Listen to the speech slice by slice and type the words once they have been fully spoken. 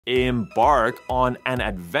Embark on an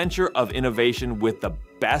adventure of innovation with the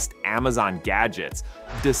best Amazon gadgets.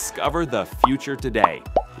 Discover the future today.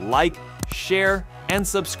 Like, share, and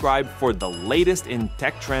subscribe for the latest in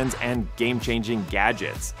tech trends and game-changing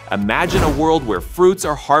gadgets. Imagine a world where fruits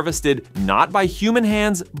are harvested not by human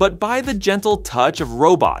hands, but by the gentle touch of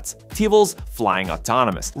robots. Tevel's Flying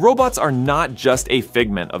Autonomous. Robots are not just a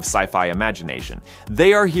figment of sci-fi imagination.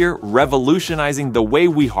 They are here revolutionizing the way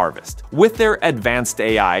we harvest. With their advanced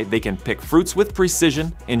AI, they can pick fruits with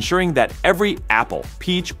precision, ensuring that every apple,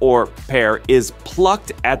 peach, or pear is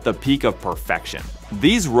plucked at the peak of perfection.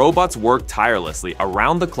 These robots work tirelessly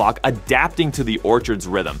around the clock, adapting to the orchard's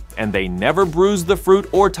rhythm, and they never bruise the fruit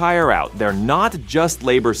or tire out. They're not just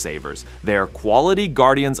labor savers, they're quality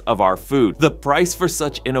guardians of our food. The price for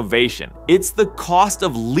such innovation, it's the cost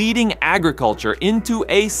of leading agriculture into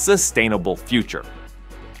a sustainable future.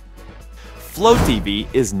 FloatTV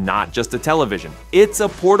is not just a television, it's a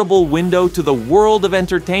portable window to the world of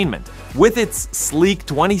entertainment. With its sleek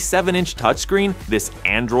 27-inch touchscreen, this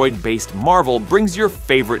Android-based marvel brings your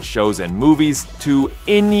favorite shows and movies to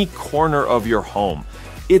any corner of your home.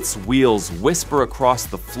 Its wheels whisper across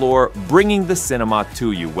the floor, bringing the cinema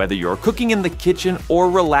to you, whether you're cooking in the kitchen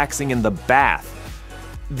or relaxing in the bath.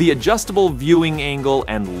 The adjustable viewing angle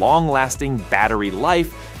and long-lasting battery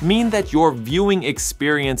life mean that your viewing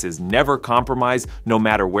experience is never compromised, no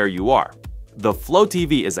matter where you are. The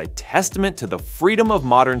FloatTV is a testament to the freedom of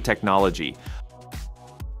modern technology.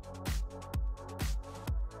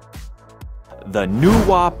 The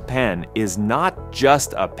Nuwa Pen is not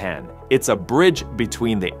just a pen, it's a bridge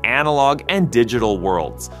between the analog and digital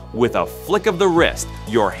worlds. With a flick of the wrist,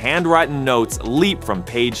 your handwritten notes leap from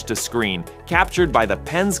page to screen, captured by the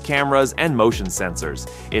pen's cameras and motion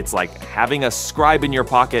sensors. It's like having a scribe in your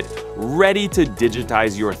pocket, ready to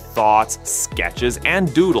digitize your thoughts, sketches,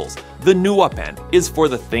 and doodles. The Nuwa Pen is for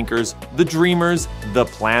the thinkers, the dreamers, the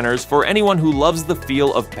planners, for anyone who loves the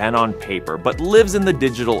feel of pen on paper but lives in the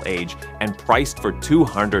digital age, and priced for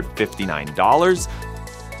 $259.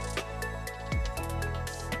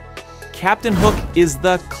 Captain Hook is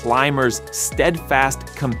the climber's steadfast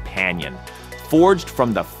companion. Forged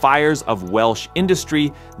from the fires of Welsh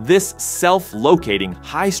industry, this self-locating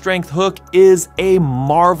high-strength hook is a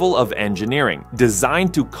marvel of engineering,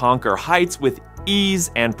 designed to conquer heights with ease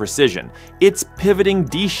and precision. Its pivoting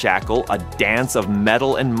D-shackle, a dance of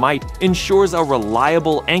metal and might, ensures a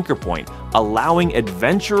reliable anchor point, allowing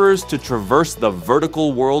adventurers to traverse the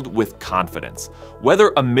vertical world with confidence.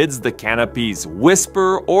 Whether amidst the canopy's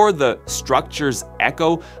whisper or the structure's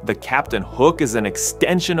echo, the Captain Hook is an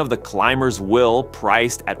extension of the climber's will,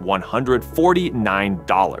 priced at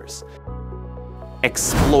 $149.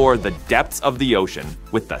 Explore the depths of the ocean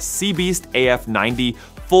with the Seabeast AF90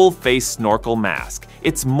 full-face snorkel mask.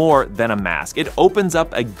 It's more than a mask. It opens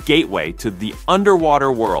up a gateway to the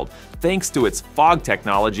underwater world. Thanks to its fog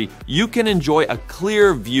technology, you can enjoy a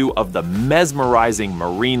clear view of the mesmerizing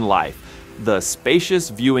marine life. The spacious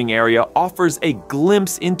viewing area offers a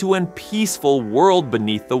glimpse into a peaceful world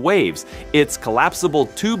beneath the waves. Its collapsible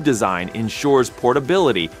tube design ensures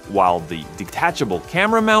portability, while the detachable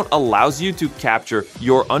camera mount allows you to capture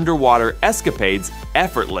your underwater escapades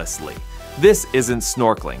effortlessly. This isn't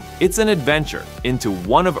snorkeling, it's an adventure into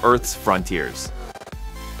one of Earth's frontiers.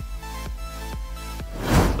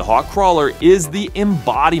 The Hawk Crawler is the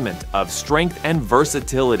embodiment of strength and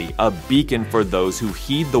versatility, a beacon for those who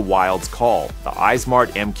heed the wild's call. The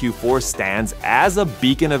Ysmart MQ4 stands as a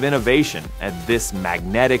beacon of innovation, and this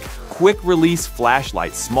magnetic, quick-release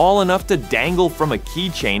flashlight, small enough to dangle from a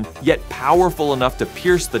keychain, yet powerful enough to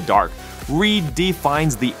pierce the dark,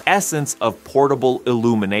 redefines the essence of portable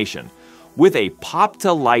illumination. With a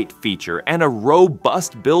pop-to-light feature and a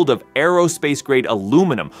robust build of aerospace-grade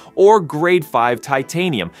aluminum or grade 5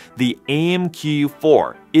 titanium, the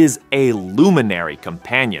MQ4 is a luminary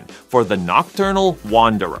companion for the nocturnal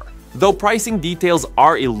wanderer. Though pricing details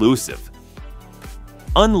are elusive,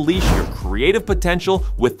 unleash your creative potential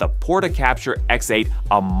with the Portacapture X8,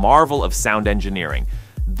 a marvel of sound engineering.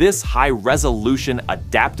 This high-resolution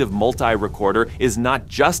adaptive multi-recorder is not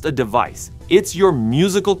just a device, it's your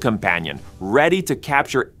musical companion, ready to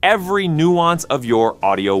capture every nuance of your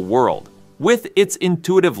audio world. With its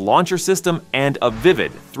intuitive launcher system and a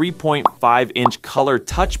vivid 3.5-inch color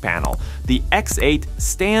touch panel, the X8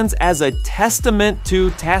 stands as a testament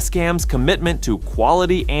to Tascam's commitment to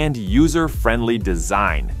quality and user-friendly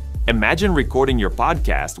design. Imagine recording your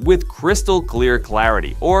podcast with crystal clear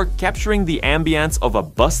clarity or capturing the ambience of a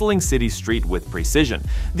bustling city street with precision.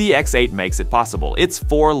 The X8 makes it possible. Its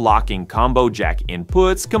 4 locking combo jack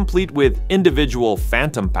inputs, complete with individual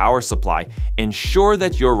phantom power supply, ensure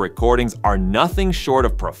that your recordings are nothing short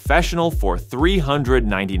of professional for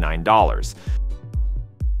 $399.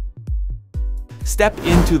 Step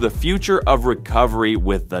into the future of recovery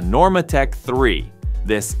with the Normatec 3.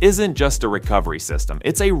 This isn't just a recovery system,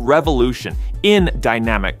 it's a revolution in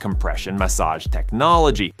dynamic compression massage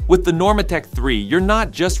technology. With the Normatec 3, you're not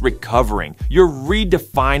just recovering, you're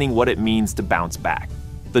redefining what it means to bounce back.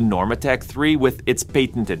 The Normatec 3, with its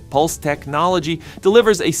patented pulse technology,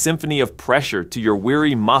 delivers a symphony of pressure to your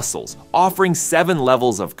weary muscles, offering 7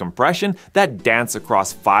 levels of compression that dance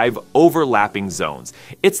across 5 overlapping zones.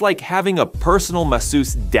 It's like having a personal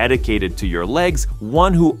masseuse dedicated to your legs,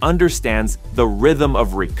 one who understands the rhythm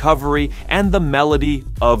of recovery and the melody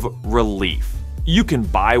of relief. You can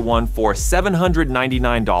buy one for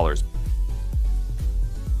 $799.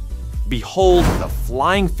 Behold the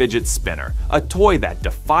Flying Fidget Spinner, a toy that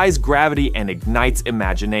defies gravity and ignites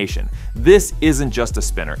imagination. This isn't just a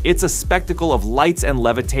spinner, it's a spectacle of lights and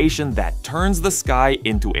levitation that turns the sky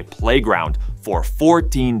into a playground for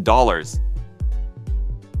 $14.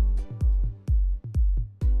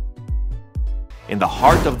 In the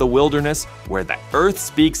heart of the wilderness, where the earth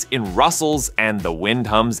speaks in rustles and the wind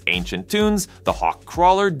hums ancient tunes, the hawk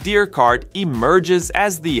crawler deer cart emerges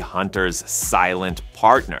as the hunter's silent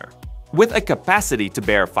partner. With a capacity to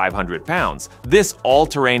bear 500 pounds, this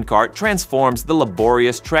all-terrain cart transforms the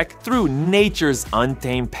laborious trek through nature's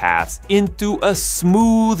untamed paths into a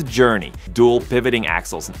smooth journey. Dual pivoting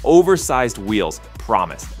axles and oversized wheels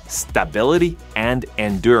promise stability and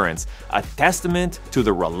endurance, a testament to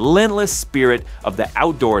the relentless spirit of the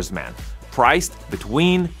outdoorsman. Priced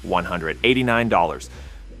between $189.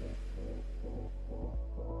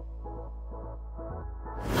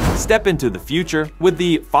 Step into the future with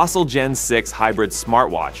the Fossil Gen 6 hybrid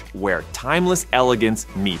smartwatch, where timeless elegance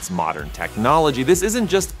meets modern technology. This isn't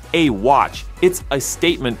just a watch, it's a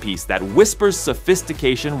statement piece that whispers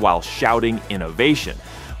sophistication while shouting innovation.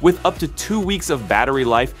 With up to 2 weeks of battery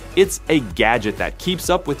life, it's a gadget that keeps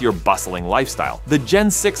up with your bustling lifestyle. The Gen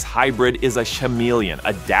 6 Hybrid is a chameleon,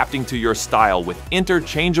 adapting to your style with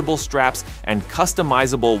interchangeable straps and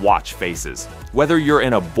customizable watch faces. Whether you're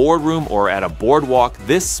in a boardroom or at a boardwalk,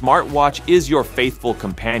 this smartwatch is your faithful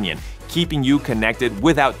companion, keeping you connected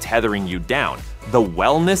without tethering you down. The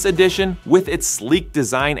Wellness Edition, with its sleek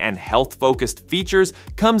design and health-focused features,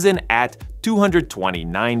 comes in at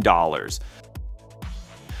 $229.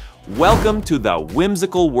 Welcome to the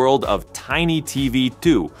whimsical world of Tiny TV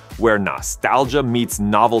 2, where nostalgia meets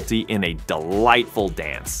novelty in a delightful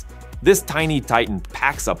dance. This tiny titan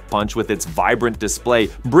packs a punch with its vibrant display,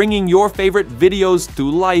 bringing your favorite videos to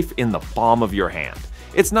life in the palm of your hand.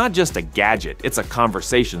 It's not just a gadget, it's a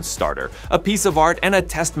conversation starter, a piece of art, and a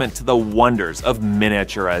testament to the wonders of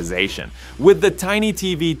miniaturization. With the Tiny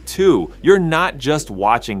TV 2, you're not just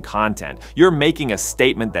watching content, you're making a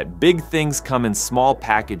statement that big things come in small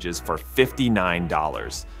packages for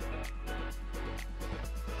 $59.